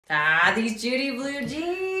Ah, these Judy Blue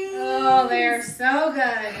jeans. Oh, they're so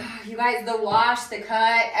good. You guys, the wash, the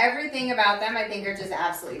cut, everything about them I think are just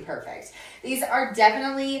absolutely perfect. These are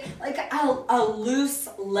definitely like a loose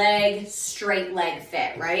leg, straight leg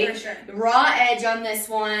fit, right? For sure. Raw edge on this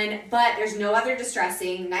one, but there's no other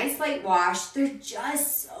distressing. Nice light wash. They're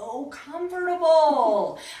just so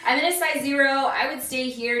comfortable. I'm in a size 0. I would stay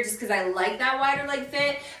here just because I like that wider leg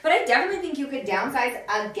fit, but I definitely think you could downsize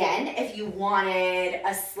again if you wanted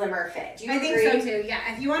a slimmer fit. Do you agree? I think so too,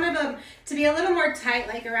 yeah. If you wanted them to be a little more tight,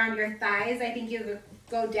 like around your thighs, I think you could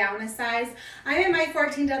go down a size. I'm in my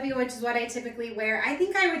 14W, which is what I typically wear. I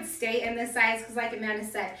think I would stay in this size because like Amanda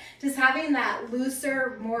said, just having that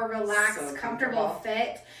looser, more relaxed, So comfortable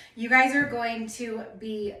fit, you guys are going to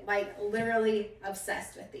be like literally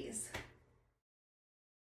obsessed with these.